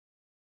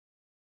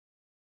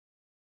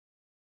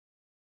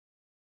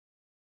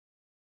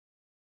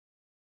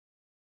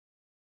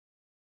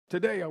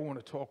Today I want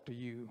to talk to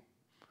you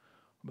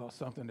about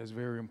something that's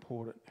very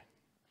important.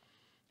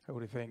 I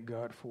want to thank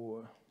God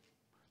for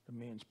the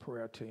men's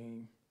prayer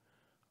team,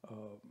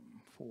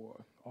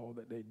 for all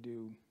that they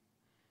do.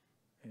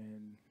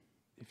 And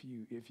if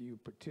you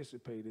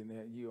participate in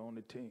that, you're on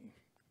the team.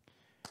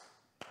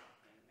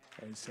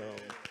 And so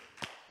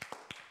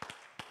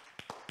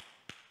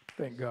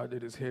thank God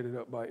that it's headed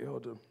up by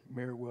Elder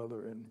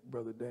Meriwether and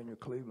Brother Daniel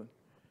Cleveland.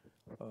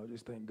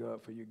 Just thank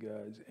God for you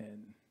guys.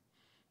 And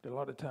a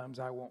lot of times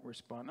I won't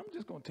respond. I'm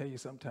just going to tell you,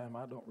 sometimes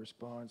I don't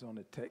respond on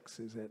the texts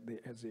as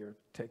they're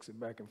texting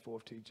back and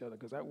forth to each other,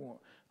 because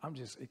I'm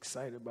just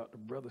excited about the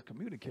brothers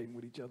communicating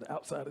with each other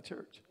outside of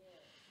church.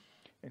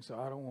 And so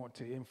I don't want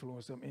to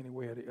influence them any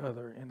way or the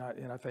other. And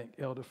I thank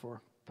Elder for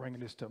bringing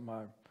this to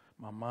my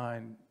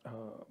mind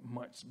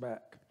months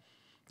back,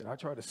 that I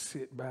try to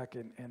sit back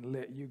and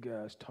let you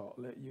guys talk,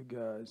 let you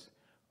guys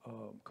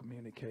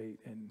communicate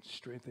and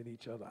strengthen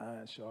each other,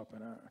 iron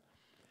sharpen iron.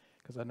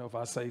 Because I know if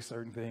I say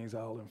certain things,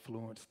 I'll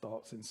influence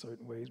thoughts in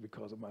certain ways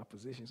because of my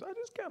position. So I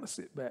just kind of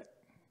sit back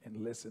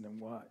and listen and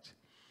watch.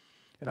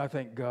 And I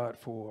thank God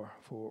for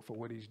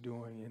what he's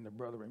doing in the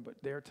brethren. But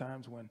there are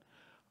times when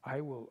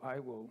God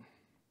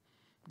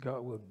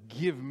will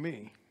give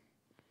me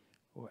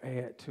or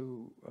add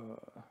to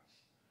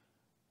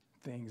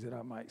things that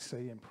I might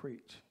say and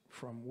preach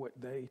from what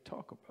they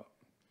talk about.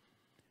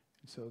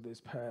 And so this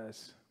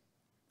past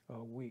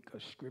week, a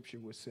scripture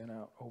was sent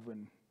out over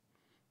in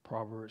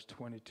Proverbs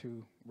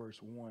 22,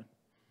 verse 1,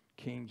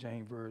 King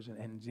James Version,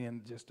 and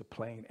then just the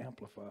plain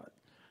Amplified.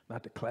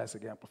 Not the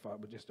classic Amplified,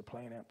 but just the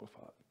plain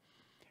Amplified.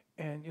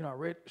 And, I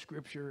read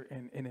scripture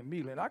and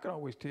immediately, and I can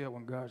always tell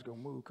when God's going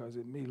to move, because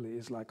immediately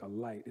it's like a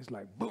light. It's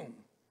like, boom.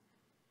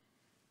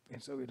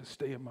 And so it'll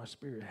stay in my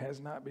spirit. Has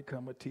not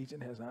become a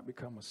teaching, has not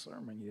become a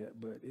sermon yet,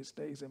 but it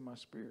stays in my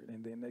spirit.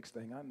 And then next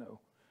thing I know,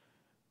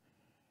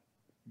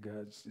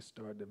 God just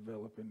started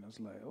developing. I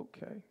was like,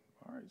 okay.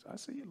 All right, I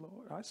see you,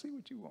 Lord. I see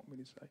what you want me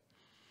to say.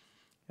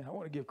 And I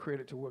want to give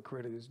credit to what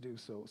credit is due.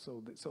 So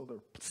the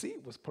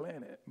seed was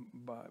planted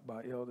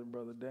by Elder and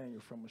Brother Daniel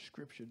from a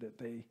scripture that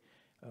they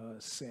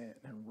sent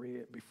and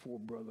read before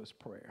brother's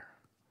prayer.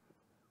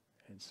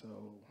 And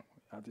so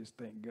I just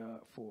thank God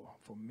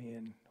for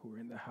men who are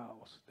in the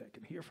house that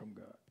can hear from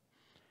God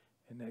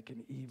and that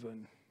can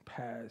even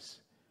pass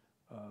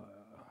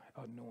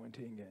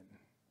anointing and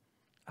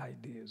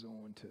ideas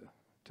on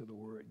to the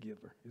word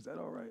giver. Is that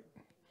all right?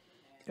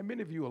 And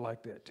many of you are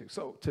like that too.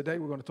 So today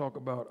we're going to talk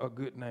about a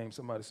good name.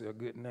 Somebody say a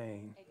good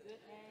name. A good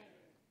name.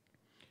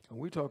 When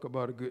we talk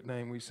about a good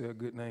name, we say a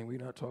good name.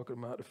 We're not talking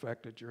about the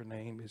fact that your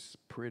name is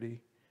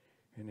pretty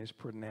and it's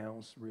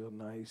pronounced real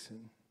nice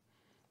and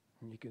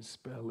you can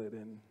spell it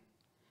and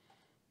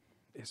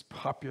it's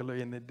popular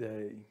in the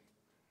day.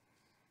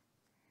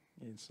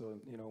 And so,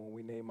 when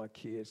we name our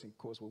kids, and of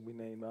course when we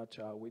name our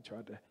child, we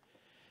try to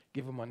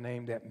give them a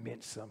name that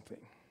meant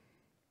something.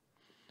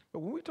 But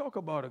when we talk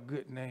about a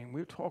good name,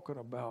 we're talking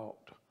about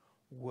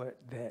what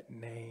that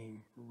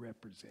name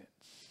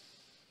represents.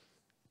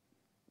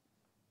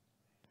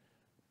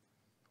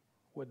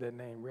 What that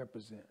name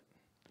represents.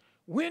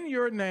 When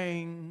your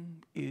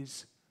name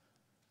is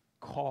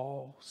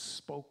called,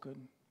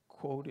 spoken,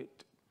 quoted,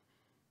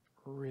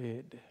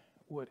 read,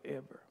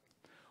 whatever,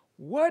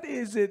 what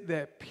is it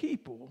that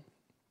people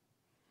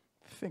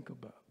think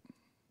about?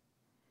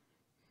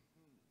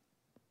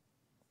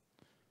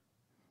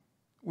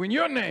 When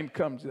your name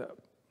comes up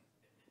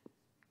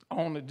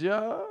on the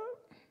job,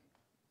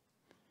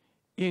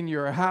 in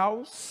your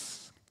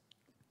house,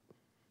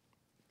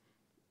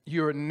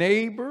 your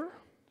neighbor,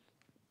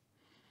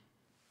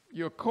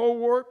 your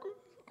coworker,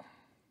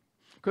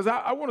 because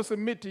I want to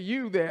submit to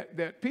you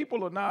that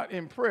people are not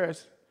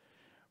impressed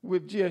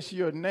with just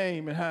your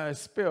name and how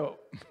it's spelled.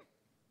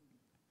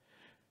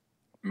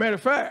 Matter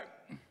of fact,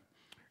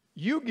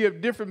 you give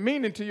different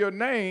meaning to your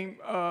name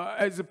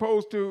as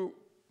opposed to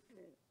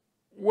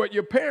what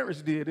your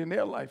parents did in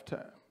their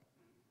lifetime.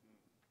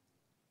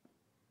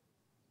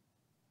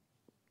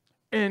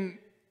 And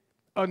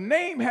a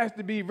name has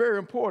to be very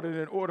important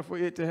in order for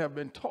it to have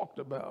been talked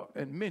about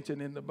and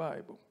mentioned in the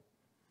Bible.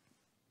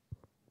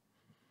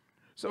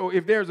 So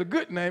if there's a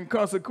good name,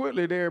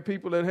 consequently, there are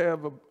people that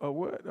have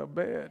a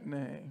bad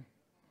name.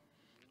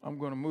 I'm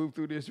going to move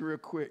through this real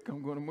quick.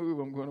 I'm going to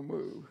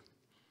move.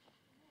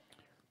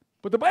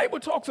 But the Bible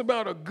talks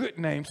about a good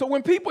name. So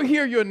when people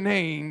hear your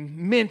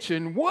name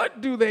mentioned, what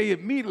do they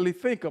immediately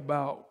think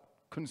about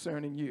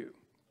concerning you?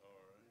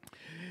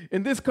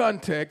 In this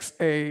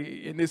context,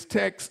 in this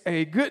text,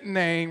 a good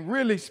name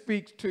really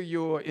speaks to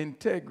your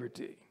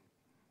integrity.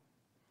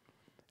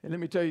 And let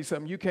me tell you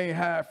something, you can't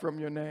hide from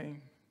your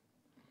name.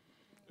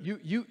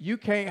 You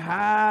can't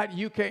hide,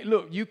 you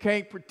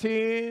can't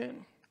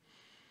pretend.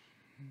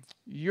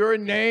 Your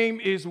name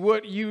is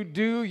what you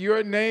do.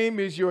 Your name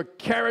is your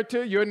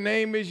character. Your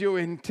name is your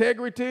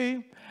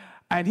integrity.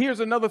 And here's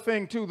another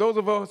thing, too. Those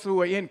of us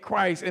who are in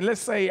Christ, and let's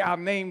say our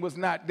name was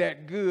not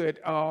that good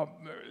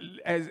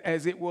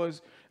as it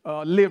was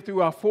lived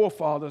through our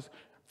forefathers.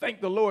 thank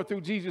the Lord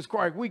through Jesus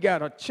Christ, we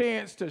got a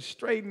chance to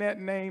straighten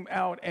that name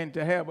out and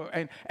to have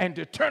and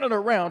to turn it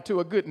around to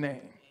a good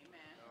name.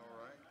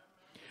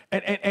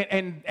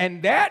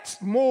 And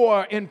that's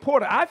more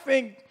important. I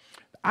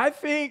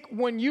think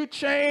when you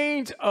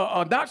change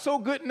a not so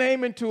good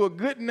name into a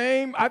good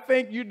name, I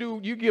think you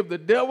give the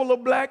devil a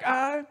black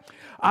eye.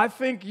 I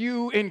think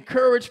you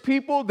encourage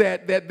people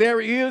that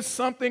there is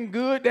something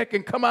good that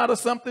can come out of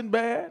something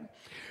bad.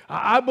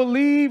 I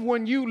believe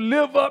when you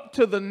live up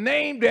to the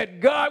name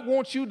that God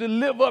wants you to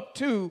live up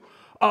to,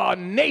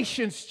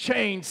 nations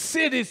change,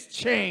 cities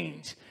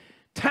change,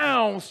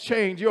 towns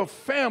change, your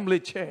family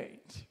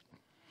change.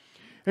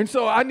 And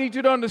so I need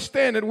you to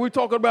understand that when we're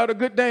talking about a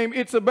good name,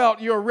 it's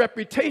about your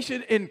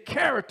reputation and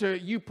character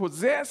you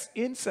possess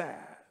inside.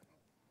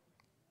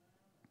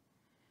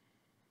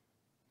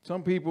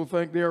 Some people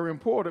think they're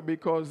important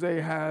because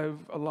they have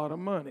a lot of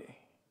money.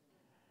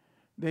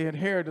 They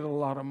inherited a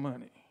lot of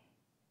money.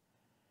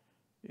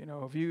 You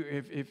know,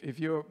 if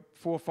your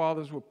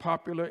forefathers were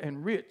popular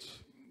and rich,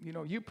 you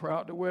know, you're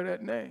proud to wear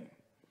that name.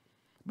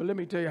 But let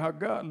me tell you how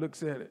God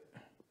looks at it.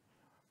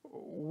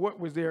 What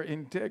was their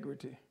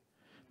integrity?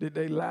 Did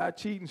they lie,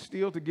 cheat, and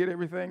steal to get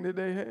everything that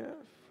they have?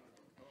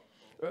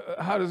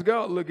 How does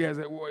God look at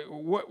it?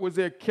 What was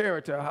their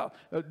character? How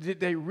did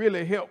they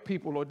really help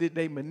people, or did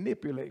they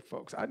manipulate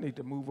folks? I need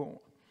to move on.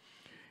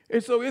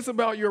 And so it's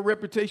about your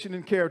reputation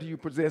and character you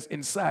possess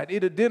inside.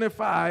 It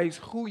identifies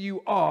who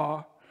you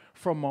are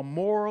from a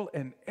moral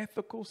and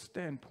ethical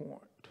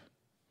standpoint.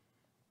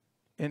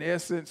 In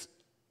essence,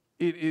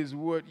 it is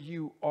what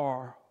you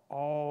are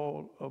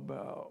all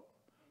about.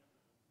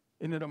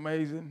 Isn't it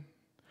amazing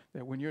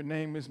that when your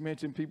name is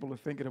mentioned, people are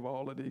thinking of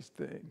all of these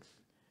things?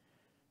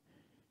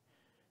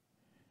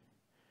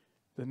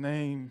 The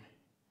name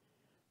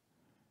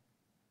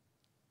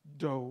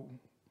Doe,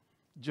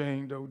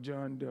 Jane Doe,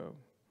 John Doe.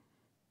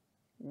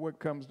 What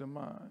comes to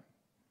mind?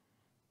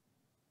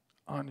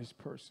 Honest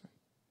person,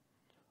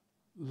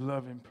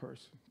 loving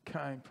person,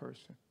 kind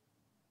person,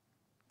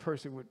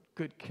 person with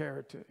good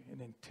character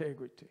and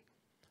integrity,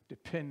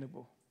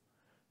 dependable,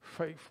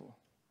 faithful,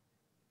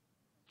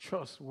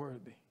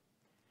 trustworthy,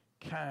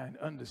 kind,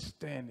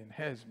 understanding,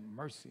 has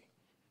mercy,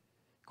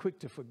 quick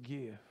to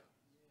forgive.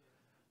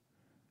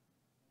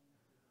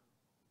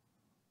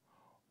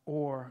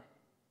 Or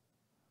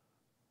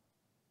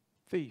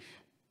thief,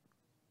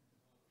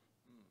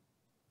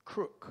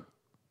 crook,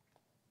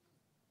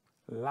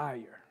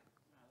 liar,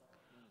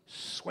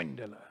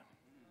 swindler,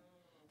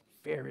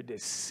 very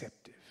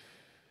deceptive.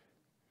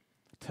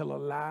 Tell a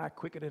lie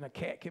quicker than a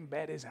cat can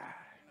bat his eye.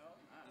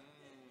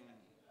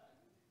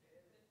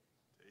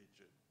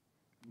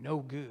 No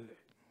good.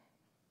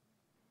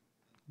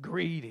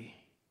 Greedy.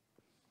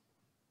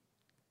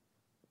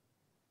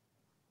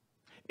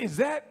 Is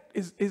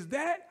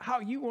that how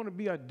you want to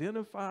be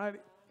identified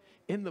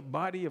in the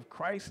body of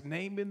Christ,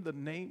 naming the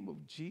name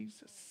of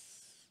Jesus?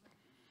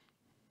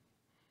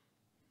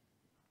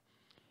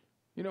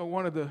 You know,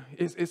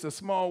 it's a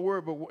small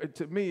word, but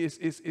to me,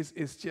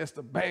 it's just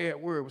a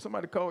bad word. When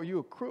somebody call you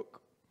a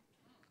crook,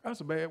 that's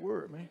a bad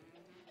word, man.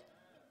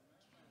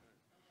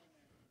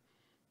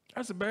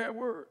 That's a bad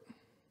word.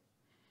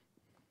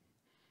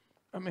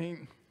 I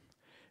mean,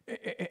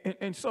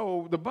 and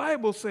so the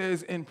Bible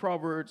says in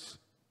Proverbs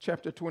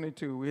chapter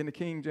 22, in the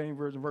King James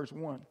Version, verse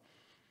 1.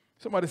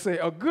 Somebody say,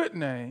 a good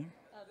name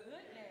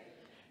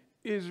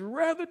is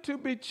rather to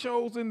be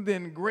chosen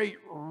than great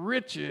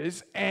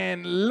riches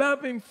and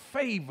loving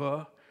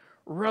favor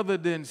rather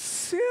than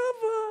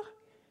silver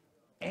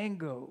and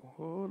gold.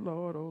 Oh,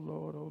 Lord, oh,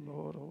 Lord, oh,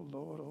 Lord, oh,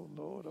 Lord, oh,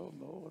 Lord, oh,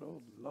 Lord,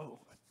 oh, Lord.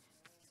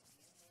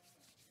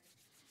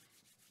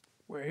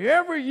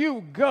 Wherever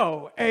you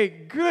go, a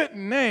good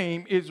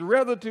name is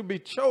rather to be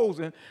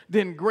chosen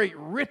than great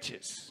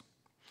riches.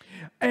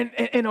 And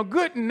a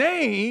good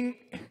name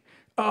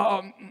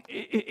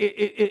is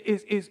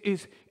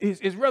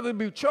rather to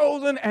be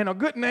chosen, and a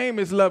good name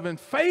is loving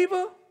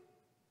favor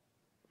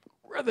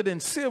rather than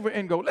silver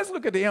and gold. Let's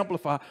look at the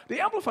Amplifier. The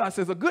Amplifier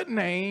says a good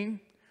name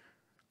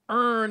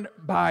earned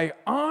by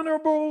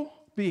honorable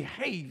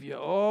behavior.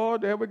 Oh,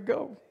 there we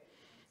go.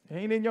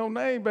 Ain't in your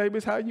name, baby.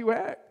 It's how you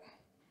act.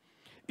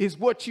 Is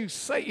what you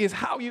say, is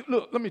how you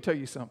look. Let me tell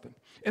you something.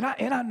 And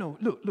I know,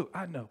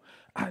 I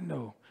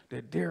know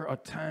that there are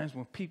times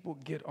when people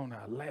get on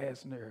our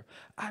last nerve.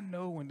 I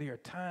know when there are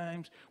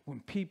times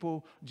when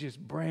people just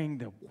bring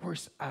the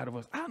worst out of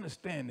us. I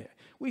understand that.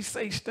 We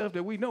say stuff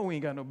that we know we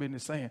ain't got no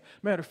business saying.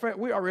 Matter of fact,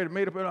 we already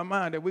made up in our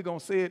mind that we're going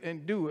to say it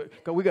and do it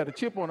because we got a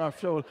chip on our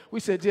shoulder. We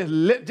said, just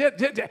let them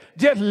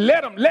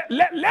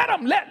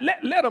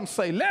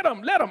say, let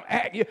them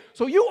act.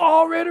 So you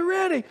already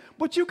ready.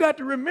 But you got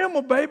to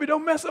remember, baby,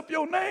 don't mess up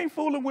your name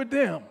fooling with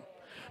them.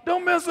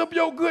 Don't mess up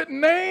your good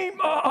name,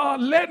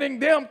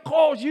 letting them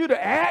cause you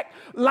to act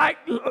like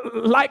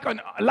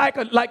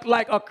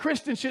a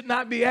Christian should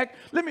not be act.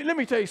 Let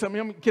me tell you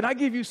something. Can I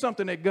give you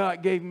something that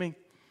God gave me?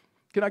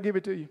 Can I give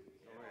it to you?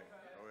 Go ahead.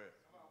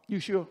 You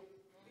sure?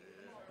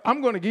 I'm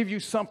going to give you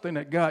something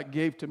that God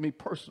gave to me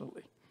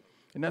personally.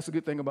 And that's a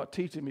good thing about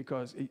teaching,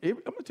 because I'm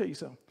going to tell you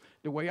something.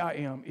 The way I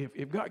am,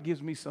 if God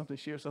gives me something,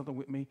 share something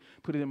with me,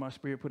 put it in my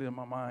spirit, put it in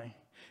my mind,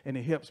 and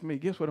it helps me,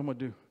 guess what I'm going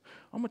to do?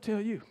 I'm going to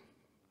tell you.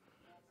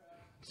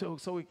 So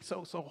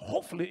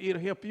hopefully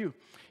it'll help you.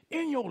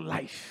 In your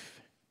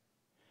life,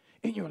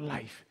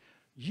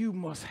 you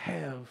must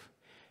have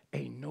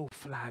a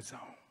no-fly zone.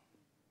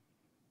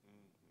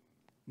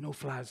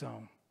 No-fly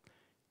zone.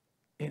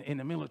 In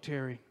the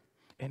military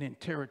and in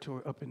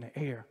territory up in the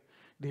air,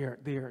 they're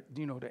the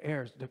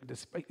air, the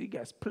space, you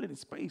got plenty of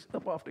space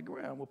up off the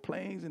ground with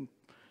planes and,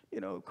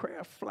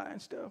 craft flying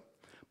stuff.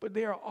 But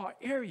there are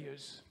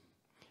areas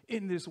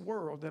in this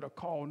world that are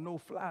called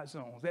no-fly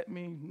zones. That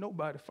means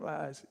nobody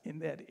flies in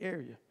that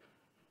area.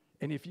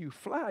 And if you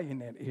fly in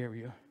that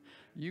area,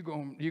 you're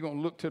gonna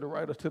look to the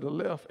right or to the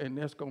left, and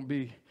there's gonna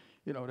be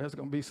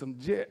some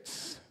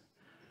jets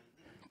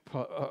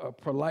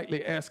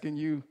politely asking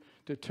you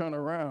to turn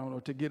around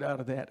or to get out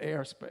of that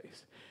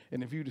airspace.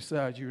 And if you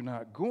decide you're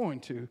not going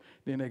to,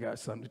 then they got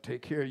something to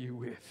take care of you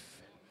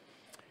with.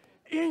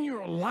 In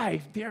your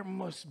life, there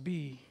must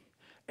be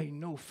a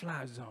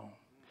no-fly zone,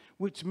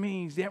 which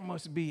means there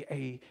must be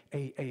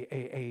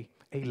a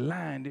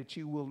line that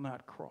you will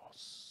not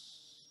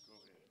cross.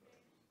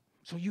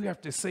 So you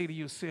have to say to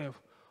yourself,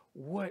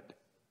 what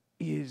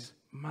is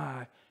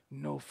my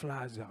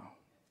no-fly zone?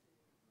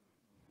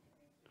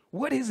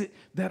 What is it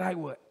that I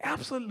will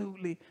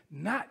absolutely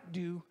not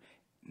do,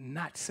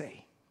 not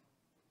say?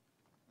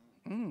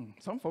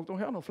 Some folks don't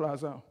have no fly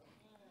zone.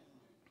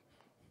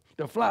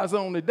 The fly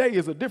zone today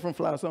is a different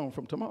fly zone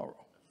from tomorrow,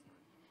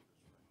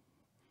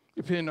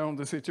 depending on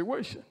the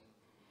situation.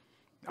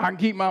 I can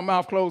keep my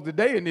mouth closed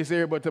today in this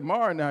area, but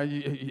tomorrow now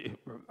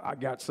I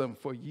got something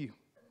for you.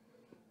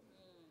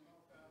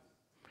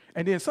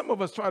 And then some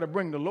of us try to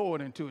bring the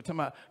Lord into it. Talking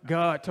about,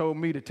 God told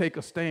me to take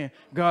a stand.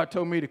 God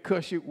told me to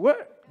cuss you.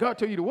 What? God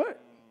told you to what?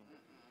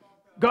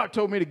 God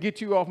told me to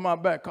get you off my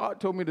back. God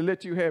told me to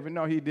let you have it.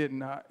 No, he did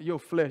not. Your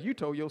flesh. You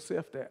told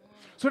yourself that.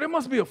 So there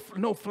must be a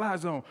no-fly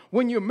zone.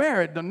 When you're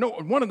married,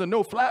 one of the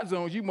no-fly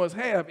zones you must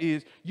have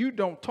is you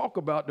don't talk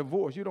about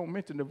divorce. You don't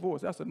mention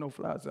divorce. That's a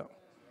no-fly zone.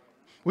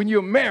 When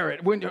you're married,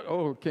 I'm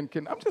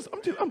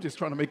just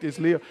trying to make this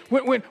clear.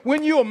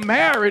 When you're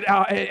married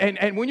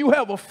and when you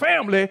have a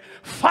family,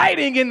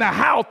 fighting in the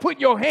house, put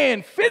your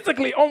hand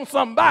physically on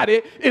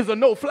somebody is a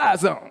no-fly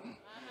zone.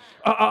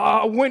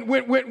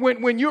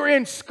 When you're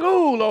in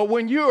school or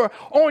when you're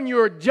on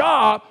your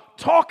job,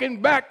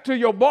 talking back to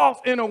your boss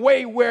in a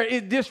way where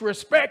it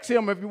disrespects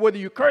him, whether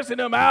you're cursing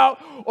him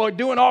out or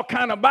doing all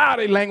kind of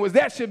body language,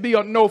 that should be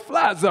a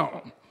no-fly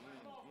zone.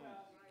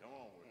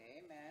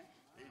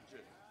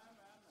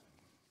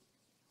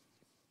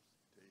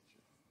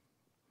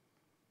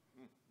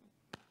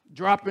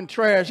 Dropping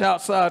trash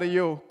outside of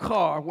your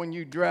car when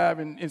you drive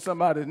in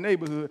somebody's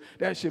neighborhood,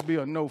 that should be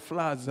a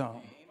no-fly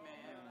zone.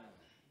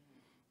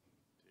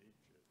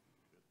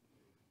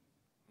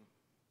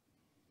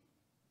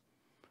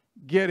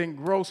 Getting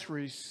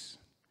groceries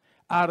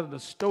out of the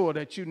store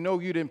that you know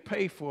you didn't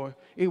pay for.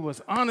 It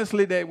was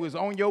honestly that it was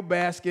on your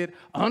basket,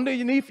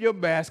 underneath your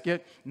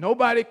basket.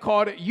 Nobody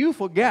caught it. You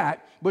forgot,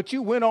 but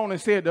you went on and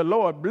said, the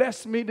Lord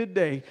bless me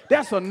today.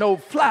 That's a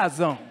no-fly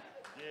zone.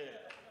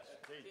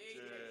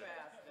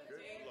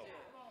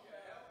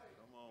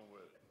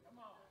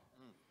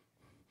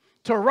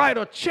 To write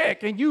a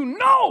check and you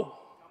know.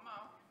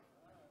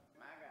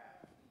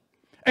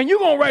 And you're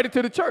going to write it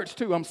to the church,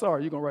 too. I'm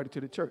sorry, you're going to write it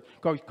to the church.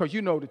 Because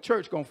you know the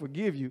church going to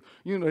forgive you.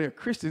 You know there are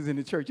Christians in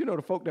the church. You know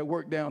the folk that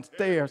work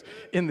downstairs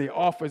in the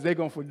office, they're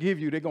going to forgive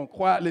you. They're going to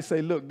quietly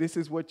say, look, this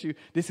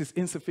is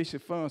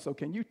insufficient funds, so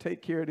can you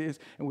take care of this?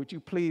 And would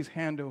you please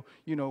handle,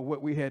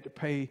 what we had to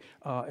pay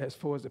as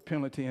far as the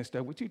penalty and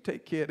stuff? Would you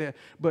take care of that?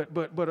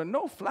 But a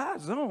no-fly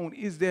zone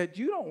is that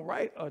you don't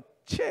write a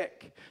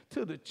check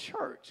to the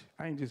church.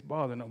 I ain't just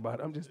bothering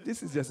nobody.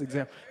 This is just an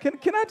example.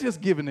 Can I just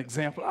give an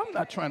example? I'm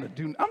not trying to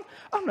do,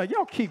 I'm not,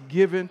 y'all keep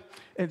giving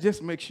and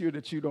just make sure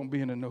that you don't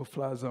be in a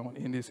no-fly zone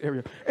in this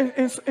area.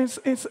 And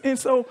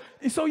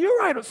so you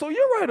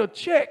write a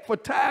check for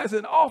tithes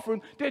and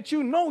offering that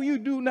you know you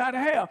do not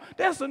have.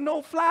 That's a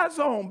no-fly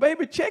zone,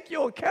 baby. Check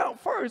your account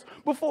first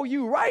before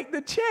you write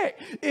the check.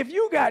 If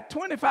you got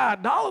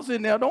 $25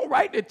 in there, don't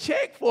write the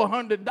check for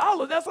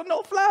 $100. That's a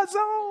no-fly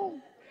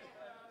zone.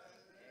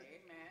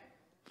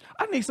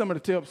 I need somebody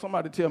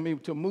to tell me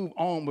to move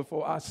on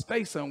before I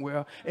stay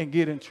somewhere and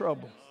get in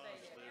trouble.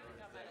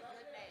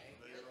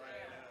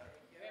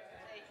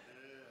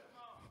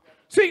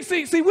 See,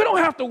 we don't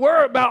have to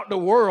worry about the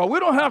world. We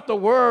don't have to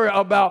worry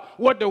about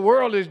what the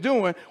world is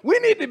doing. We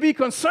need to be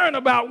concerned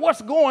about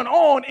what's going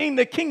on in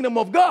the kingdom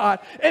of God.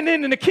 And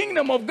then in the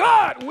kingdom of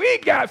God, we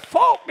got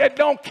folk that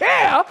don't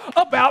care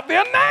about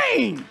their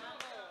name.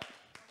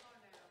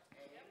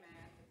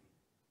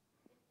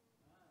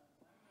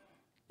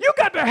 You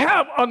got to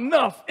have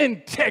enough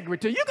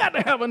integrity. You got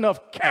to have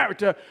enough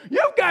character.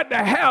 You've got to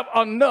have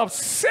enough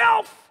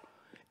self-esteem.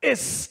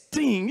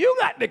 You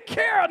got to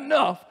care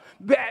enough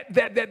that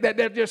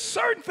there's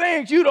certain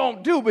things you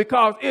don't do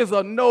because it's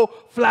a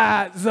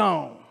no-fly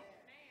zone.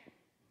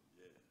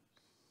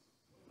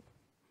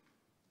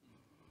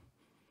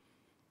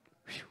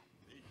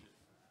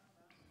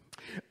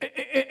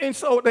 And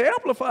so the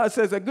Amplified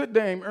says a good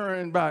name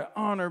earned by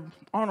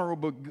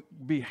honorable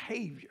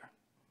behavior.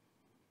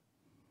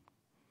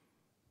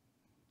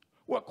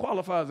 What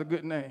qualifies a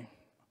good name?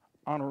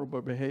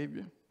 Honorable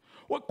behavior.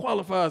 What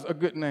qualifies a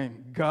good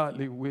name?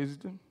 Godly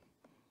wisdom.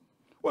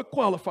 What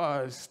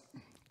qualifies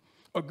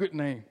a good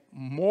name?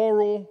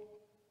 Moral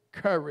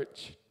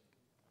courage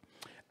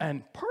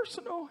and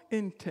personal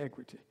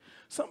integrity.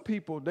 Some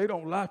people, they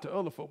don't lie to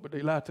other folk, but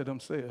they lie to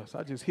themselves.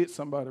 I just hit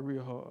somebody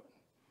real hard.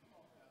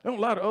 They don't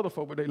lie to other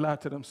folk, but they lie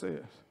to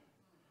themselves.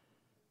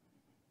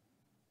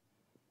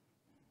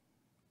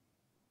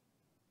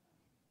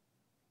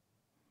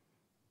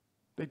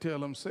 They tell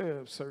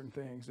themselves certain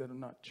things that are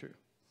not true.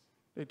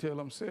 They tell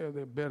themselves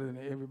they're better than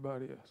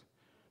everybody else.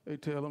 They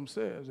tell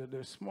themselves that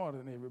they're smarter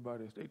than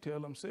everybody else. They tell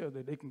themselves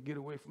that they can get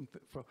away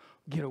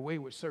get away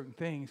with certain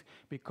things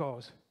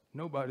because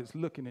nobody's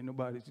looking and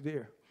nobody's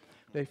there.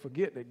 They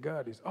forget that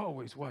God is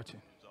always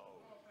watching.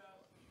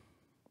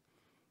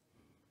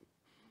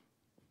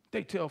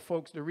 They tell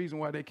folks the reason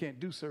why they can't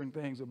do certain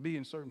things or be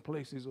in certain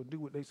places or do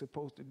what they're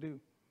supposed to do.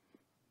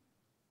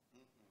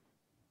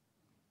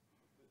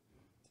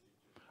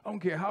 I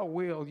don't care how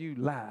well you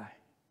lie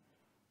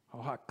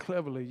or how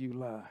cleverly you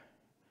lie.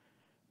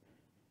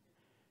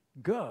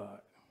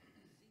 God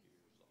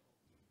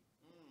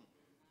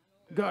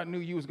knew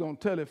you was going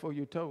to tell it before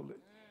you told it.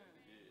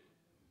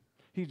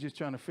 He's just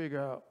trying to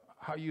figure out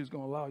how you was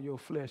going to allow your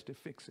flesh to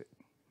fix it.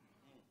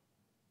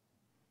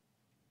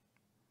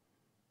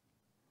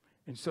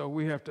 And so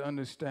we have to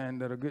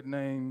understand that a good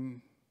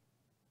name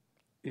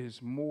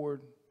is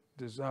more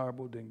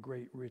desirable than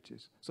great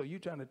riches. So you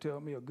trying to tell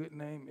me a good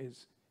name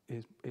is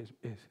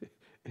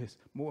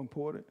more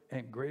important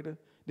and greater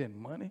than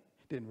money,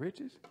 than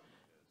riches?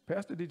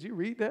 Pastor, did you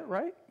read that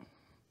right?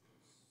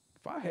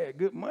 If I had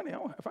good money,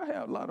 if I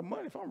had a lot of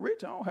money, if I'm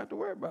rich, I don't have to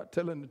worry about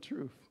telling the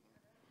truth.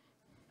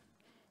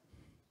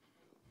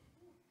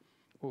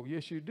 Oh,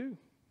 yes, you do.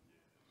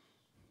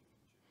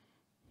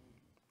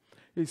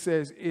 He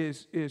says,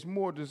 is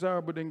more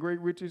desirable than great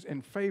riches,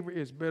 and favor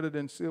is better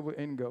than silver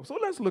and gold. So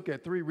let's look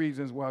at 3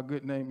 reasons why a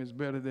good name is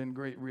better than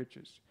great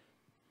riches.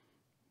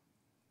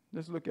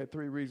 Let's look at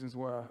 3 reasons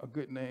why a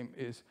good name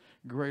is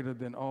greater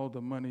than all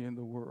the money in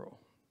the world.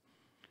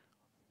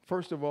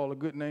 First of all, a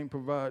good name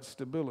provides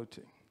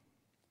stability.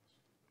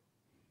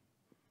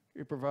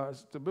 It provides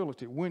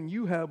stability. When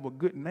you have a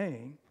good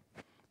name,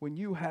 when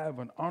you have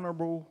an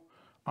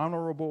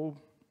honorable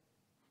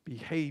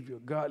behavior,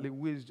 godly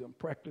wisdom,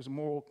 practice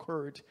moral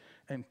courage,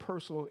 and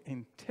personal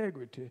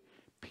integrity,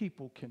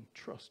 people can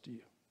trust you.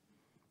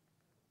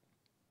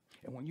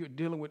 And when you're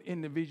dealing with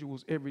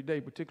individuals every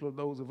day, particularly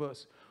those of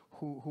us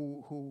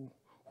who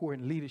are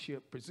in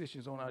leadership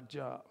positions on our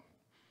job,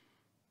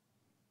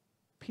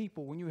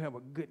 people, when you have a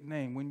good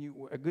name,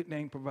 a good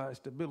name provides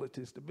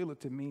stability.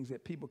 Stability means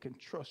that people can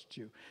trust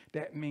you.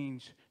 That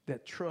means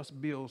that trust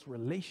builds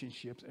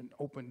relationships and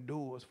open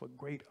doors for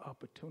great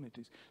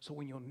opportunities. So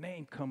when your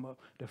name come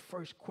up, the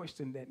first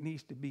question that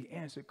needs to be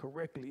answered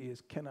correctly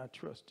is, can I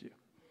trust you?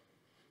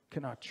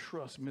 Can I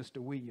trust Mr.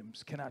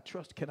 Williams? Can I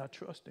trust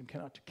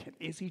him?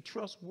 Is he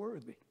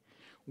trustworthy?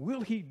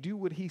 Will he do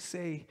what he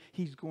say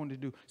he's going to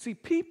do? See,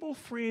 people,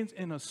 friends,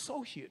 and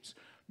associates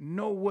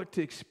know what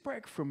to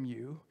expect from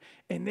you,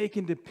 and they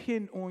can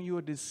depend on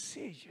your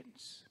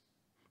decisions.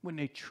 When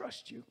they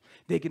trust you,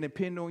 they can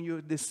depend on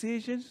your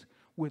decisions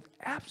with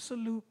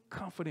absolute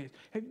confidence.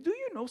 Do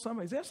you know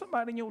somebody? Is there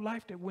somebody in your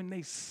life that when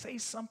they say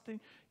something,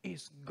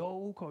 it's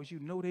gold because you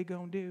know they're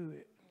going to do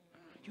it?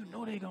 You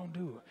know they're going to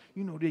do it.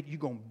 You know they're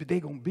going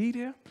to be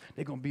there.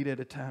 They're going to be there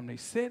the time they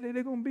said that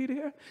they're going to be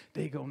there.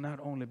 They're going to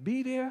not only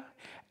be there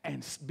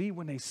and be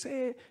when they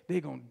said, they're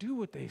going to do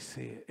what they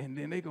said. And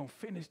then they're going to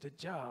finish the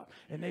job.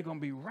 And they're going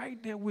to be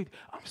right there with you.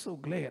 I'm so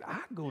glad I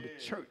go to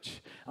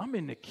church. I'm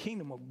in the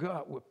kingdom of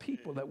God with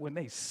people that when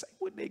they say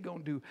what they're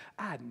going to do,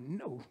 I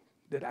know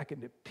that I can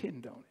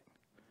depend on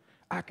it.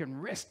 I can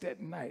rest at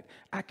night.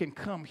 I can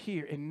come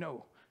here and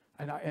know.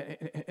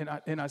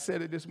 And I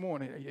said it this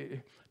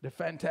morning, the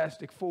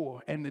Fantastic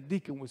Four and the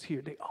deacon was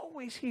here. They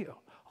always here.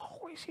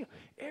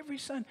 Every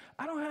Sunday.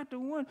 I don't have to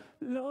wonder,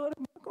 Lord,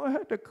 am I going to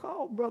have to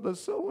call brother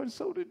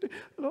so-and-so today?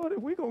 Lord, if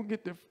we're going to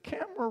get the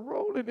camera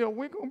rolling, and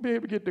we're going to be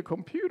able to get the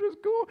computers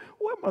going,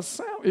 where my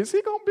sound? Is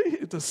he going to be?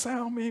 Is the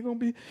sound man going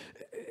to be?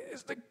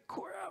 Is the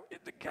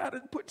guy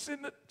that puts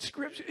in the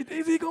scripture,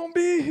 is he going to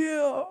be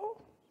here?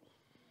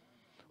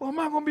 Or am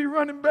I going to be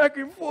running back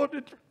and forth?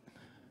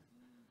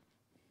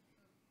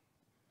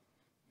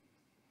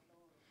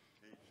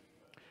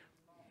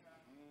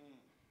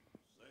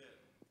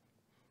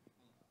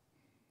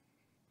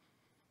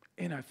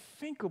 And I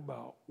think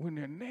about when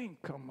their name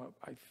come up,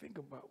 I think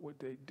about what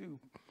they do.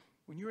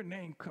 When your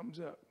name comes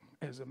up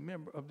as a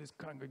member of this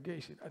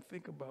congregation, I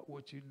think about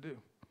what you do.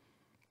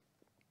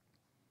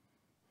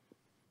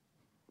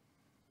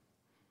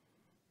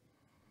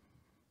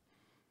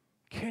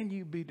 Can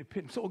you be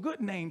dependent? So a good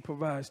name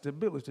provides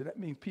stability. That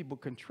means people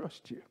can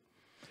trust you.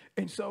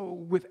 And so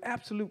with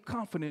absolute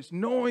confidence,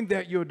 knowing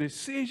that your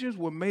decisions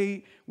were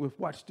made with,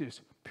 watch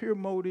this, pure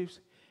motives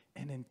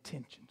and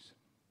intentions.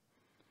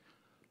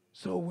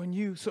 So when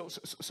you,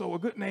 so a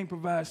good name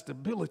provides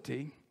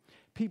stability.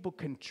 People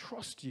can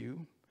trust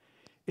you.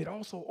 It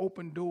also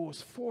opens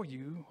doors for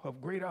you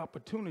of great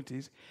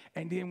opportunities.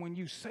 And then when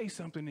you say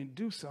something and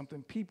do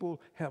something,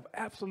 people have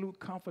absolute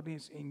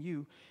confidence in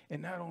you.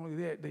 And not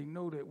only that, they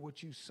know that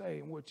what you say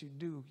and what you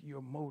do,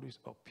 your motives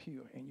are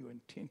pure and your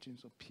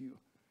intentions are pure.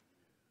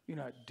 You're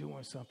not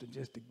doing something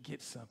just to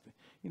get something.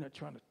 You're not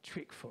trying to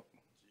trick folk.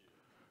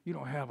 You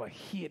don't have a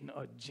hidden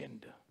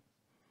agenda.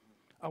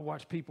 I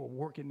watch people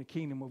work in the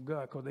kingdom of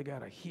God because they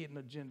got a hidden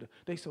agenda.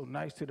 They so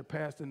nice to the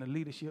pastor and the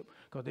leadership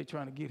because they're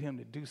trying to get him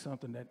to do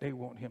something that they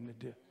want him to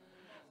do.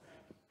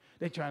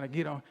 They're trying to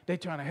get on. They're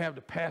trying to have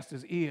the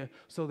pastor's ear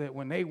so that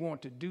when they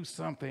want to do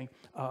something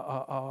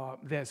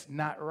that's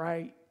not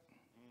right,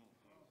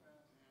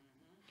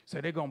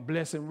 so they're going to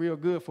bless him real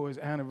good for his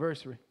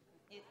anniversary.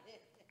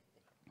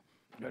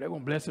 They're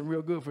going to bless him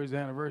real good for his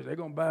anniversary. They're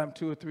going to buy him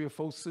 2 or 3 or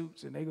 4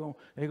 suits, and they're going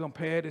to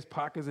pad his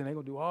pockets, and they're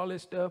going to do all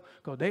this stuff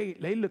because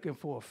they looking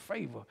for a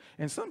favor.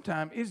 And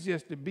sometimes it's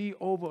just to be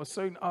over a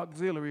certain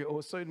auxiliary or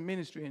a certain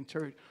ministry in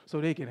church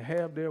so they can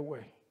have their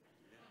way.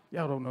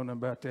 Y'all don't know nothing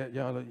about that.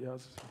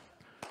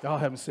 Y'all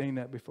haven't seen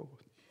that before.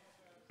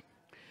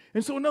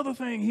 And so another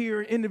thing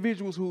here,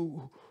 individuals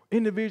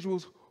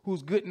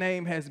whose good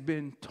name has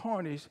been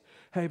tarnished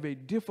have a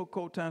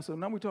difficult time. So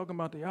now we're talking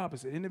about the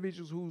opposite.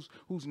 Individuals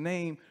whose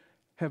name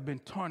have been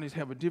tarnished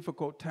have a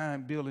difficult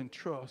time building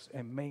trust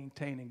and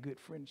maintaining good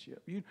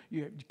friendship.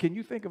 Can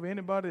you think of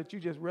anybody that you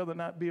just rather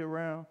not be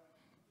around?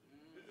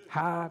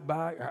 Hi,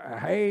 bye,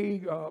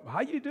 hey,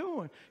 how you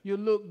doing? You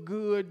look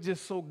good,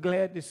 just so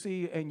glad to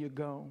see you, and you're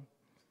gone.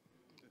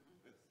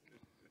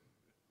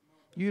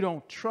 You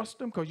don't trust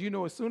them because you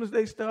know as soon as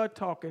they start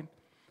talking,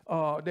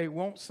 they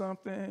want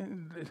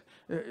something.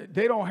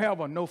 They don't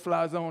have a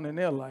no-fly zone in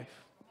their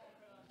life.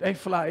 They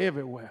fly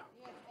everywhere.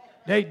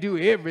 They do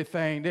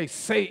everything. They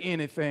say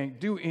anything,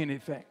 do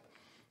anything.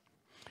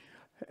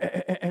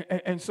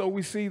 And so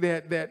we see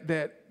that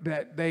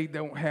they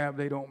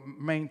don't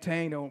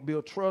maintain, they don't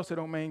build trust, they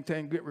don't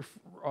maintain good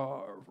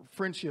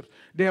friendships.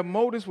 Their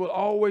motives will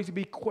always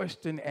be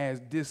questioned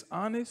as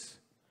dishonest,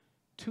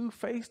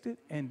 two-faced,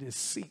 and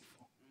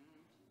deceitful.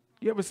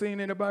 You ever seen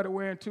anybody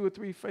wearing 2 or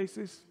 3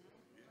 faces?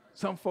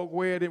 Some folk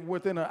wear it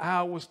within an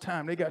hour's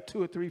time. They got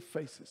 2 or 3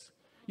 faces.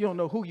 You don't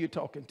know who you're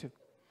talking to.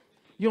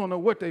 You don't know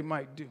what they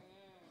might do.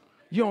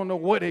 You don't know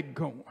where they're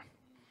going.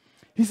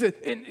 He said,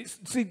 and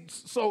see,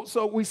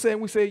 so we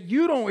say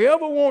you don't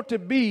ever want to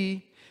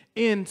be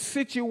in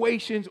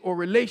situations or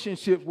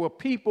relationships where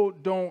people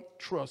don't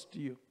trust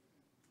you.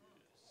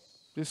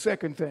 The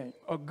second thing,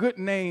 a good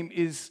name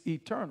is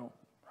eternal.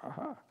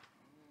 Aha.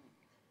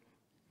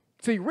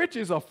 See,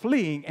 riches are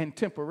fleeting and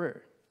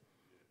temporary.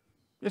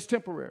 It's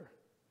temporary.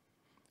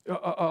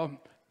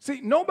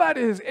 See,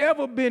 nobody has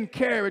ever been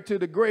carried to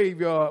the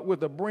graveyard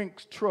with a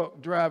Brinks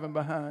truck driving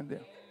behind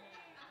them.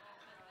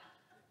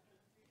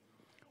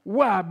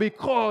 Why?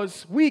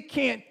 Because we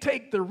can't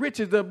take the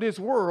riches of this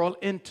world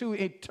into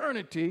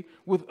eternity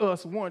with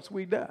us once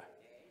we die.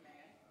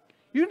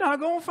 You're not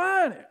going to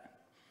find it.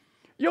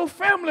 Your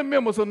family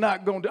members are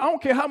not going to. I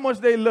don't care how much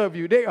they love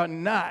you. They are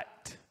not.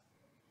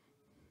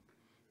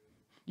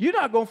 You're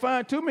not going to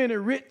find too many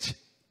rich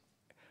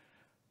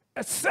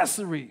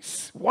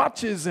accessories,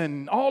 watches,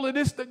 and all of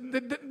this.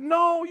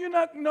 No, you're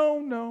not.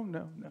 No.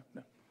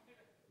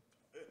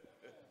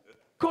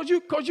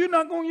 Because you're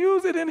not going to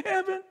use it in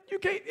heaven. You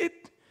can't.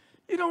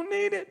 You don't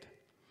need it.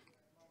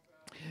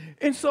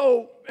 And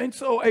so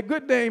a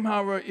good name,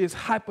 however, is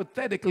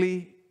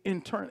hypothetically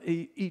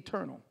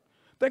eternal.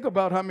 Think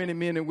about how many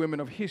men and women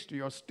of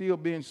history are still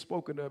being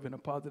spoken of in a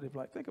positive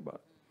light. Think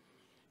about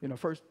it.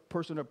 First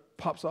person that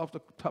pops off the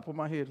top of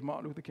my head is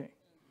Martin Luther King.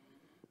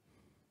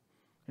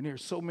 And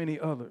there's so many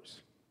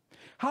others.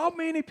 How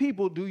many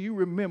people do you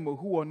remember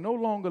who are no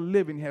longer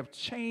living have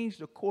changed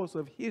the course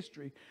of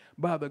history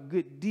by the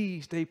good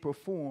deeds they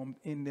performed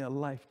in their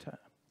lifetime?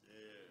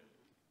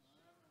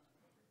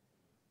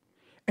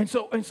 And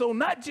so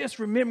not just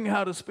remembering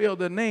how to spell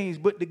their names,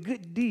 but the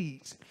good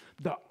deeds,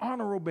 the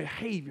honorable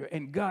behavior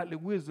and godly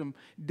wisdom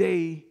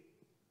they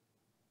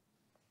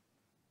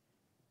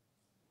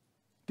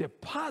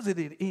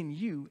deposited in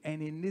you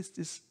and in this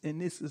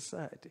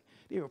society.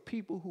 There are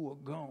people who are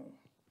gone,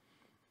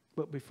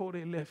 but before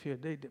they left here,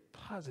 they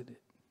deposited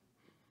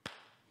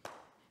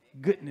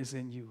goodness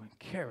in you and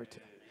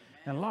character.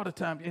 And a lot of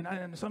times,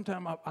 and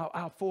sometimes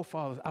our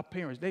forefathers, our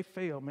parents, they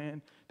failed,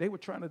 man. They were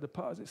trying to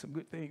deposit some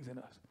good things in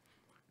us.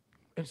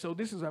 And so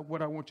this is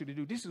what I want you to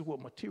do. This is what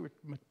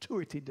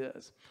maturity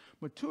does.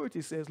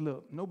 Maturity says,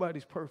 look,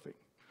 nobody's perfect.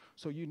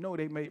 So you know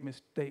they made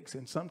mistakes.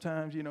 And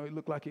sometimes, it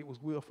looked like it was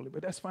willfully.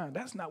 But that's fine.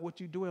 That's not what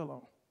you dwell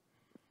on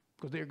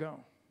because they're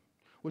gone.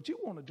 What you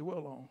want to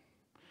dwell on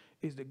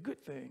is the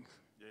good things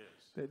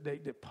that they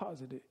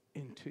deposited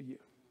into you.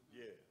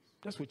 Yes.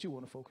 That's what you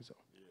want to focus on.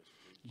 Yes.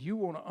 You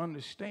want to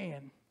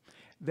understand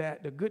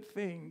that the good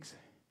things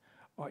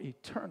are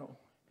eternal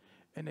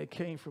and they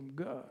came from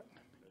God.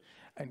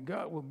 And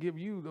God will give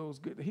you those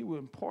He will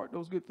impart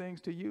those good things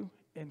to you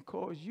and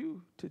cause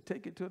you to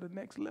take it to the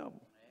next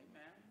level.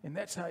 Amen. And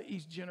that's how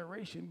each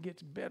generation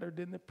gets better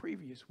than the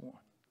previous one,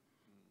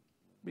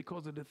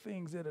 because of the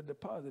things that are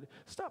deposited.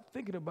 Stop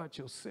thinking about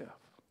yourself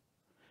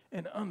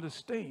and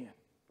understand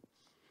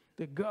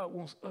that God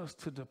wants us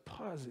to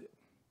deposit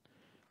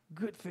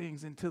good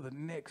things into the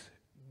next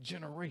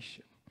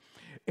generation.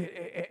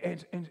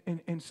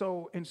 And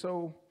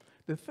so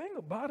the thing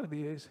about it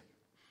is,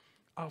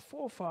 our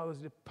forefathers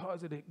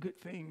deposited good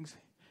things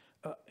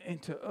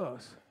into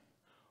us.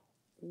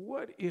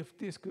 What if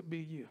this could be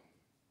you?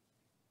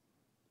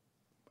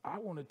 I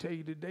want to tell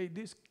you today,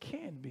 this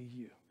can be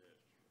you.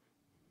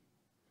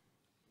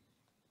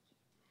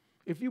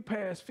 If you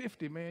pass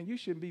 50, man, you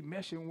shouldn't be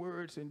meshing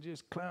words and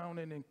just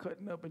clowning and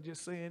cutting up and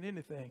just saying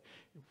anything.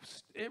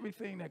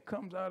 Everything that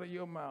comes out of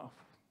your mouth,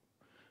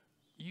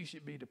 you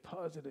should be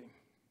depositing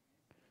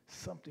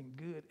something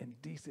good and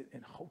decent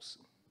and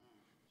wholesome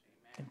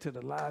into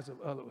the lives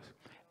of others.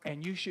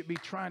 And you should be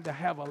trying to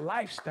have a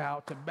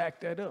lifestyle to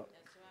back that up.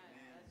 That's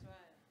right.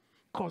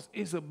 Because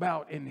it's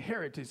about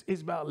inheritance.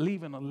 It's about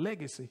leaving a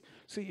legacy.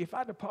 See, if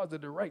I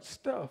deposit the right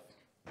stuff,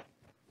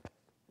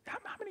 how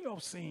many of y'all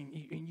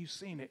seen, and you've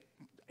seen it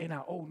in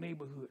our old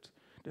neighborhoods,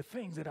 the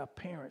things that our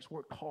parents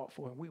worked hard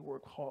for and we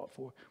worked hard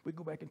for, we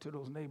go back into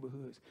those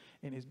neighborhoods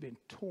and it's been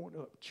torn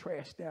up,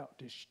 trashed out,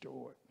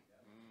 destroyed.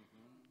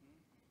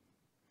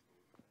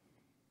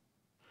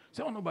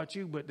 So I don't know about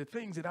you, but the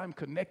things that I'm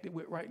connected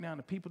with right now,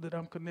 the people that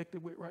I'm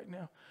connected with right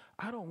now,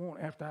 I don't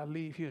want after I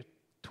leave here,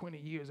 20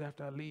 years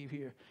after I leave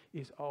here,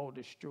 it's all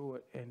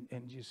destroyed and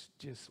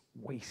just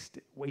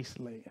wasted,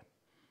 wasteland.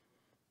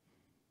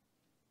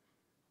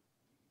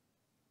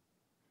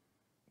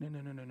 No.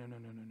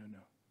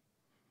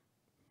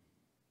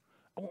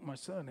 I want my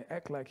son to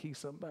act like he's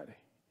somebody.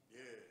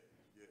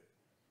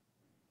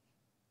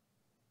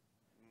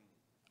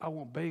 I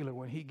want Baylor,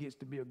 when he gets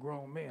to be a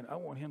grown man, I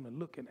want him to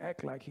look and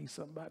act like he's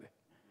somebody.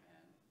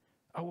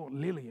 I want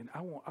Lillian,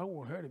 I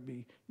want her to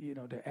be,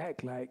 to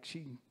act like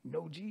she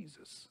know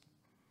Jesus.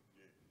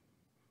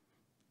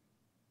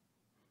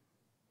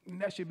 And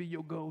that should be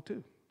your goal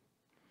too.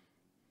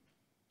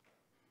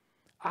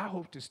 I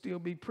hope to still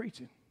be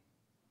preaching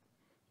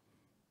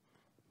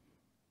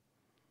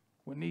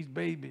when these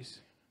babies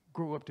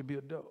grow up to be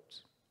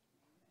adults.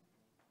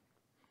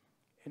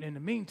 And in the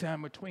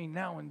meantime, between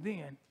now and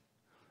then,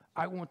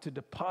 I want to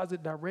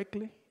deposit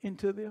directly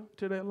into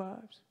their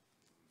lives,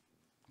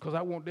 because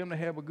I want them to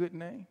have a good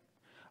name.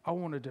 I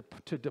want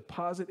to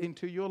deposit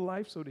into your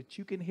life so that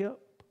you can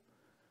help.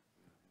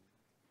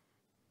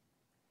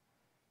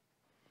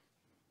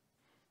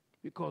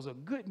 Because a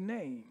good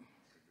name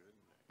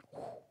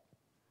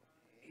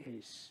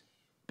is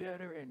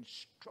better and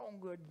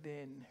stronger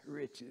than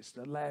riches.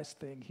 The last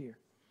thing here.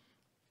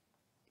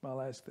 My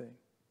last thing.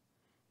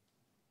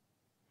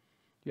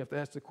 You have to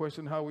ask the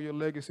question, how will your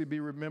legacy be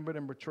remembered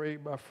and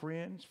portrayed by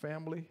friends,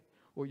 family,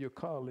 or your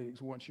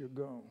colleagues once you're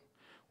gone?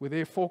 Will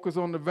they focus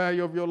on the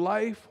value of your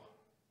life,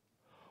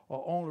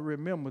 or only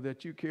remember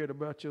that you cared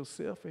about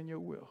yourself and your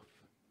wealth?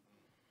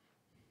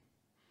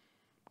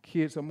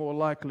 Kids are more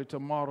likely to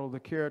model the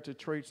character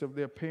traits of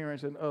their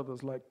parents and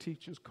others, like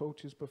teachers,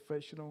 coaches,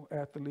 professional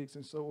athletes,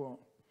 and so on,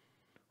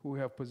 who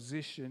have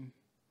position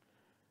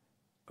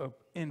of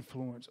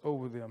influence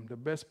over them. The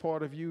best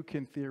part of you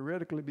can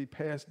theoretically be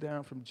passed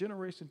down from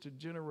generation to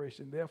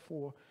generation,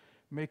 therefore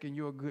making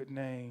your good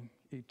name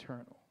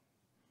eternal.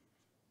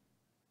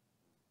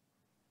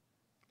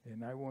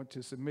 And I want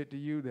to submit to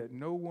you that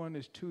no one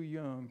is too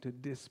young to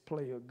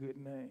display a good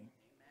name.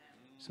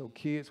 Amen. So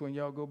kids, when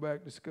y'all go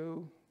back to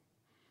school,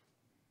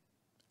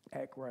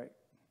 act right.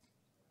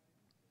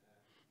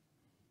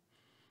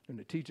 When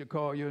the teacher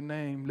call your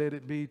name, let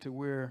it be to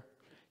where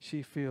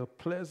she feel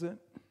pleasant,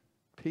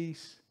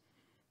 peace,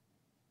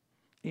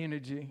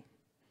 energy,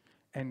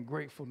 and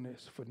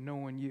gratefulness for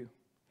knowing you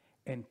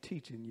and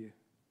teaching you.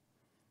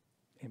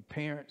 And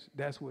parents,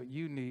 that's what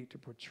you need to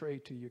portray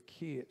to your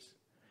kids.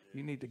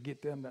 You need to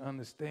get them to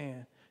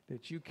understand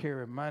that you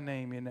carry my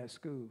name in that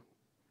school.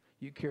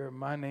 You carry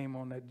my name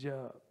on that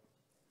job.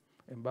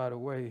 And by the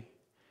way,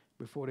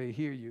 before they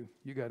hear you,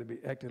 you got to be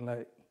acting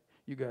like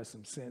you got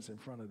some sense in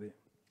front of them.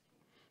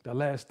 The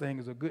last thing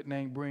is, a good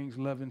name brings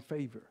love and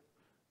favor.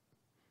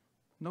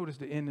 Notice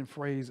the ending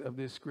phrase of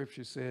this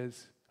scripture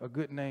says, a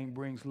good name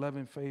brings love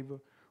and favor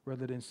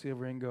rather than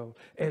silver and gold.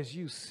 As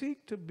you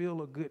seek to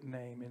build a good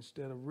name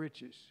instead of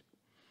riches,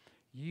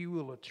 you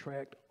will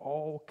attract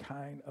all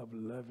kind of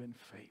love and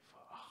favor.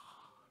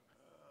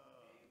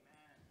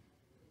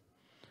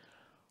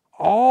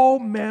 All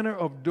manner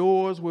of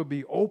doors will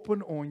be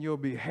open on your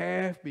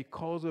behalf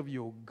because of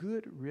your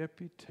good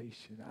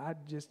reputation.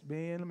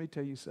 Let me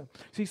tell you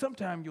something. See,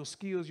 sometimes your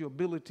skills, your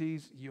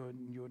abilities, your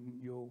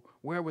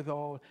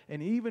wherewithal,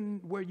 and even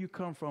where you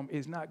come from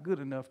is not good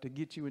enough to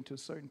get you into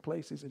certain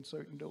places and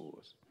certain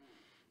doors.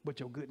 But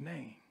your good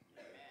name.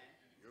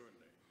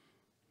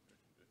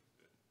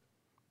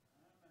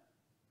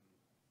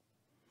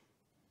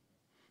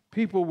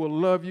 People will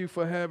love you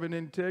for having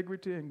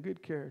integrity and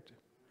good character.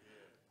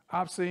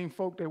 I've seen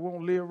folk that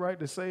won't live right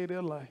to save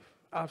their life.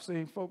 I've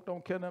seen folk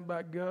don't care nothing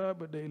about God,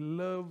 but they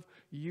love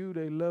you,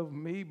 they love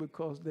me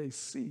because they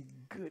see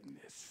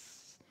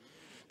goodness.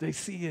 They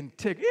see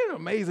integrity. It's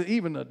amazing.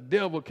 Even the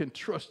devil can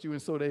trust you,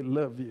 and so they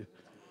love you.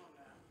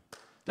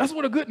 That's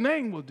what a good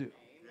name will do.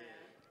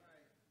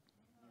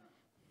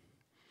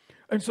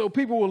 And so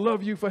people will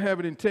love you for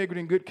having integrity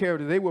and good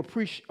character. They will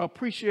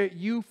appreciate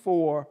you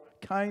for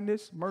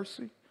kindness,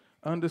 mercy,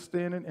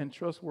 understanding, and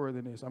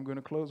trustworthiness. I'm going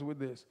to close with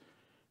this.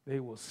 They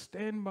will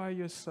stand by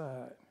your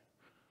side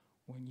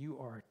when you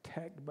are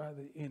attacked by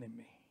the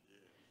enemy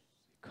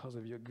because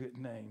of your good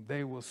name.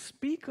 They will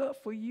speak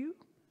up for you,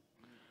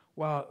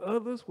 while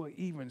others will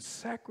even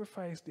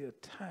sacrifice their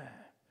time,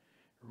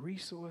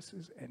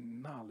 resources,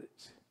 and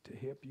knowledge to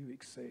help you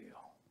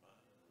excel.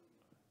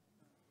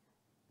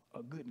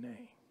 A good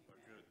name.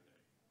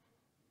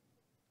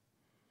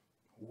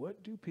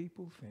 What do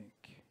people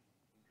think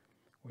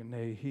when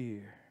they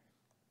hear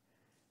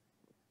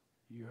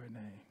your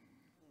name?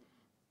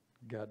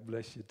 God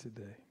bless you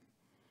today.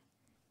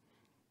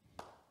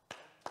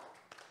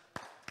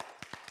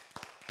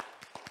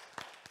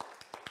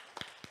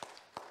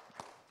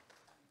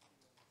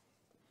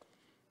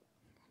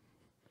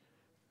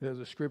 There's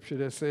a scripture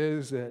that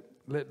says that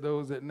let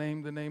those that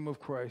name the name of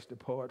Christ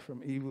depart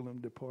from evil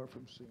and depart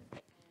from sin.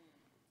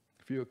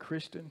 If you're a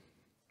Christian,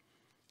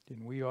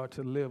 then we are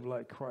to live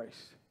like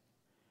Christ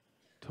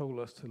told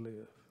us to live.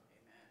 Amen.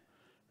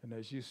 And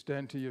as you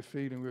stand to your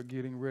feet and we're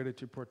getting ready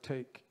to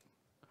partake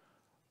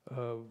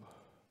of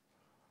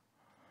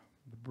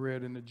the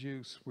bread and the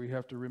juice, we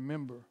have to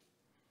remember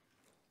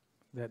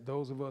that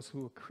those of us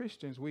who are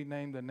Christians, we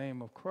name the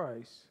name of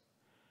Christ.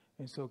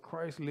 And so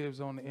Christ lives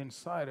on the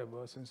inside of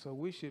us. And so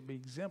we should be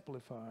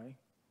exemplifying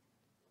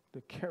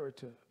the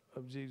character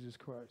of Jesus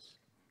Christ.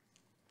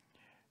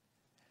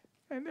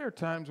 And there are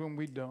times when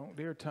we don't.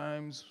 There are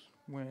times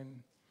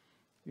when,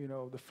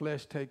 the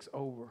flesh takes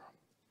over.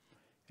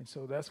 And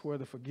so that's where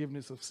the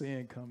forgiveness of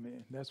sin come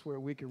in. That's where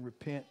we can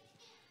repent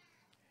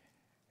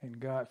and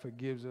God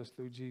forgives us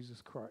through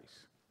Jesus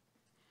Christ.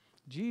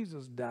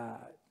 Jesus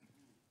died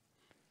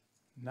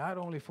not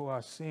only for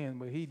our sin,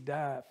 but he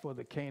died for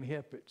the can't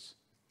help it's.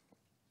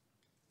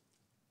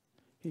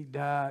 He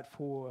died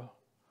for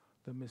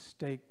the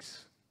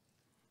mistakes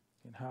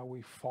and how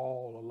we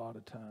fall a lot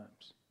of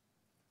times.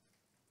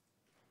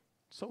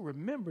 So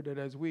remember that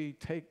as we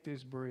take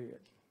this bread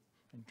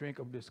and drink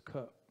of this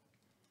cup,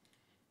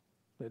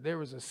 that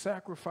there is a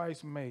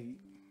sacrifice made.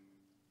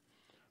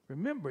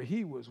 Remember,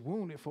 he was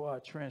wounded for our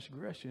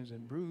transgressions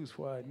and bruised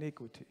for our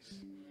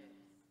iniquities.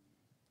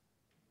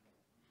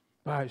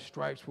 By his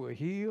stripes we're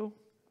healed,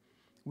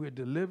 we're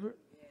delivered.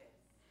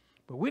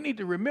 But we need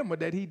to remember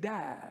that he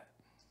died.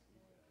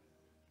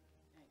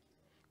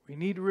 We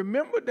need to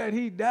remember that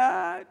he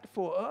died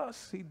for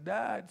us. He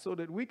died so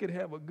that we could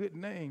have a good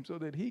name, so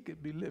that he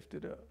could be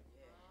lifted up.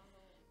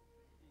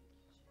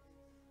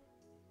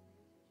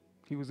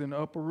 He was in the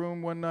upper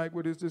room one night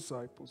with his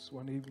disciples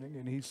one evening,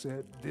 and he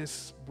said,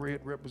 "This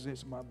bread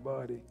represents my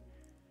body,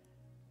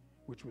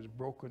 which was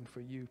broken for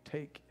you.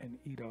 Take and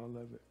eat all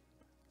of it."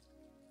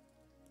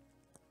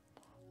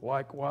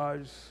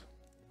 Likewise,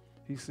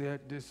 he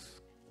said,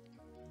 "This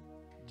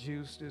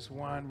juice, this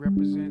wine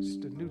represents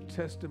the New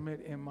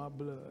Testament in my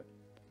blood."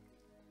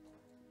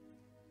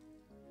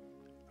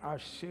 Our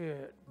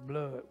shed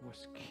blood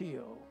was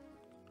killed.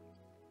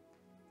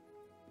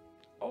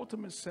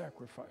 Ultimate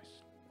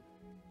sacrifice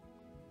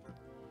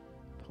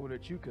so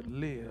that you could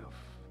live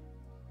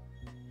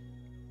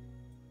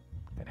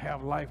and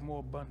have life more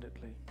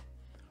abundantly.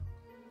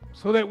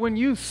 So that when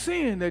you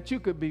sin, that you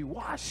could be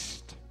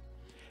washed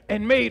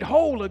and made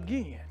whole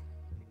again.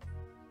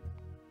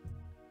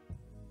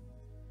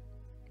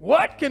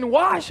 What can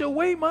wash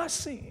away my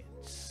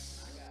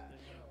sins?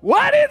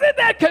 What is it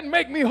that can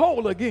make me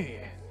whole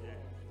again?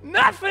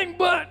 Nothing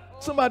but,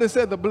 somebody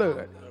said, the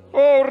blood.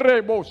 Oh,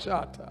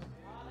 reboshata.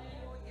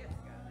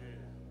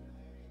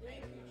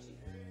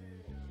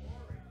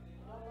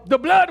 The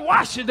blood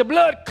washes, the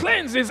blood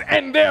cleanses,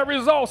 and there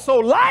is also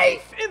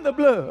life in the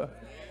blood.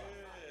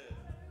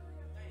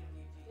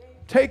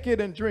 Take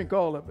it and drink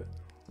all of it.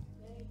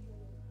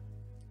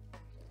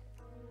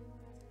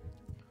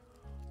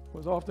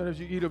 As often as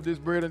you eat of this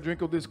bread and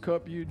drink of this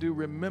cup, you do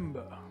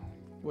remember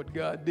what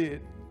God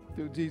did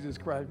through Jesus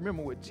Christ.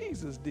 Remember what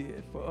Jesus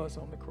did for us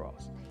on the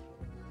cross.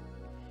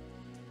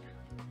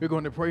 We're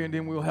going to pray and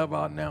then we'll have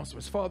our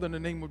announcements. Father, in the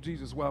name of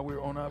Jesus, while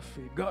we're on our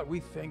feet, God, we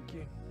thank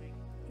you.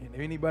 And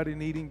anybody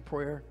needing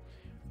prayer,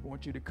 I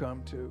want you to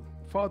come to.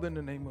 Father, in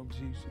the name of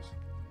Jesus.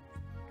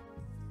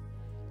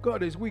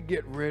 God, as we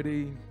get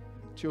ready,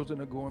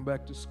 children are going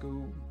back to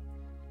school.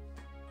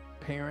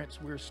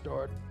 Parents, we're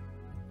starting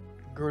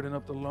girding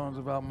up the loins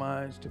of our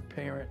minds to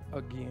parent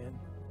again.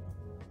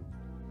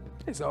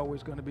 There's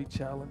always going to be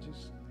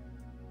challenges.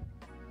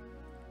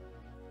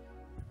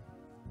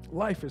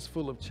 Life is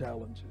full of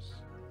challenges.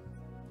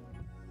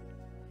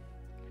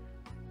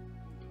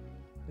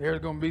 There's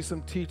going to be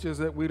some teachers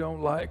that we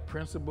don't like,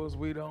 principals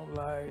we don't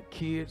like,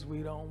 kids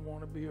we don't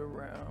want to be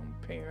around,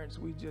 parents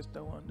we just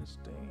don't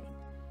understand.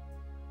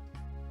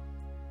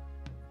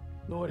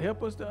 Lord,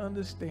 help us to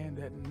understand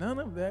that none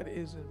of that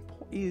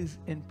is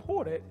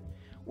important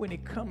when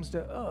it comes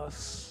to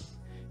us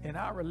and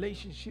our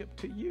relationship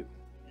to you.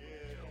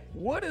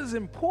 What is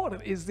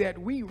important is that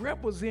we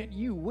represent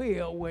you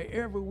well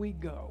wherever we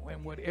go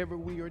and whatever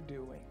we are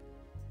doing.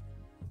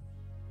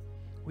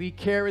 We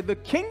carry the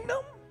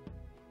kingdom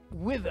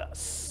with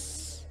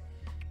us.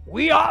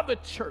 We are the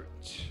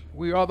church.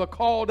 We are the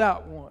called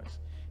out ones,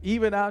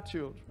 even our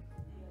children.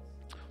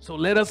 So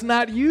let us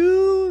not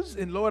use,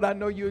 and Lord, I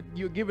know you're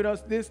giving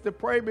us this to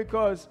pray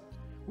because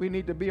we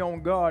need to be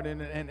on guard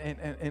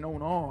and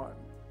on arm.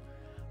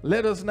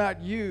 Let us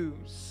not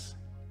use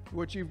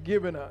what you've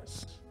given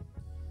us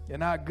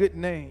in our good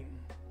name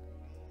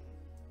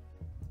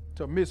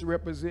to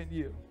misrepresent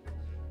you.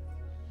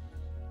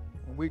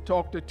 When we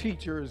talk to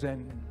teachers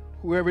and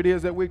whoever it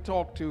is that we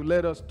talk to,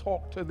 let us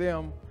talk to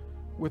them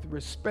with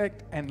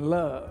respect and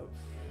love.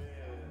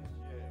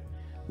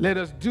 Let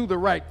us do the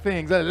right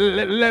things.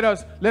 Let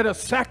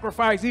us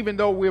sacrifice even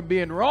though we're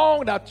being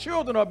wronged. Our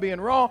children are being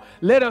wronged.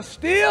 Let us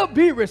still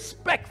be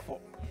respectful.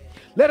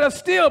 Let us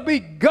still be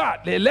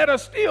godly. Let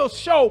us still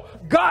show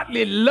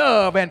godly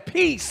love and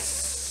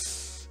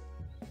peace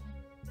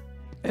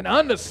and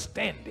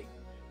understanding,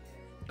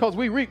 because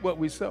we reap what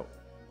we sow.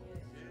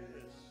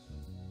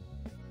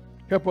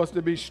 Help us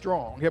to be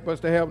strong. Help us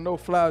to have no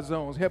fly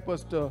zones. Help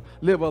us to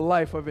live a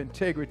life of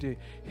integrity.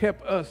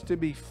 Help us to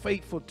be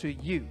faithful to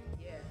you.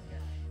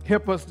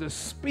 Help us to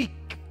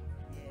speak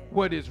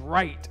what is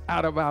right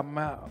out of our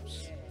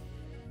mouths.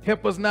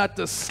 Help us not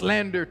to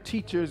slander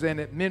teachers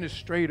and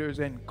administrators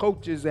and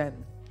coaches,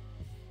 and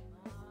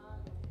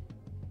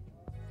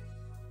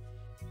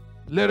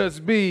let us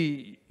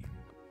be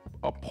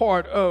a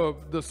part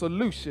of the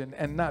solution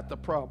and not the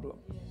problem.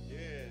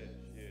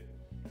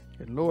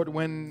 And Lord,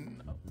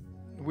 when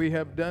we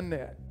have done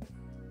that,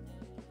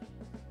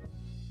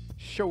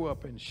 show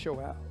up and show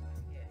out.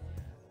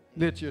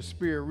 Let your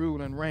spirit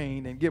rule and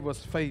reign and give us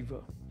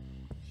favor.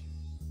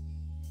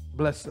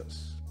 Bless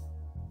us.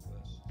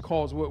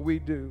 Cause what we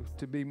do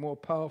to be more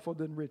powerful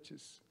than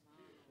riches.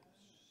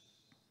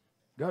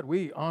 God,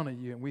 we honor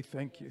you and we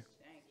thank you.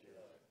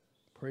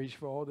 Praise you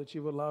for all that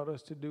you've allowed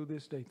us to do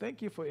this day.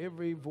 Thank you for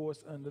every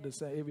voice under the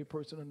sound, every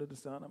person under the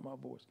sound of my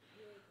voice.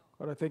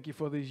 God, I thank you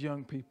for these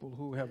young people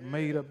who have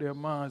made up their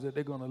minds that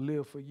they're going to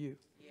live for you.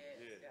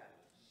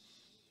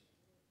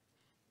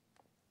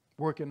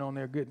 Working on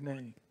their good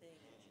name.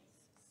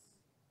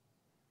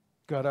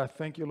 God, I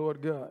thank you,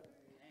 Lord God,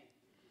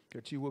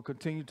 that you will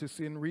continue to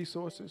send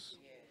resources,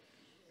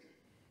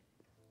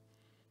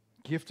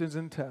 giftings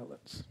and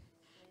talents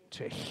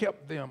to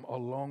help them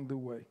along the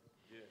way.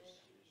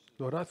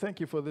 Lord, I thank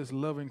you for this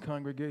loving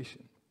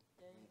congregation,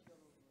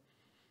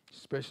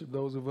 especially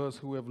those of us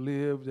who have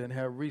lived and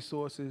have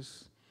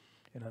resources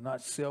and are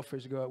not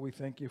selfish. God, we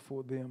thank you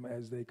for them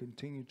as they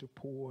continue to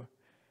pour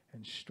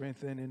and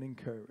strengthen and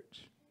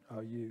encourage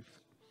our youth.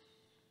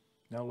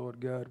 Now, Lord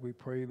God, we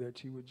pray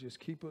that you would just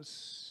keep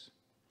us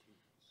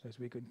as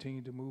we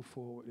continue to move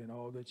forward in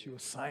all that you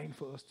assigned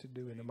for us to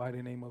do in the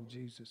mighty name of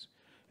Jesus.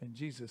 In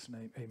Jesus'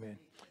 name, amen.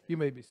 You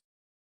may be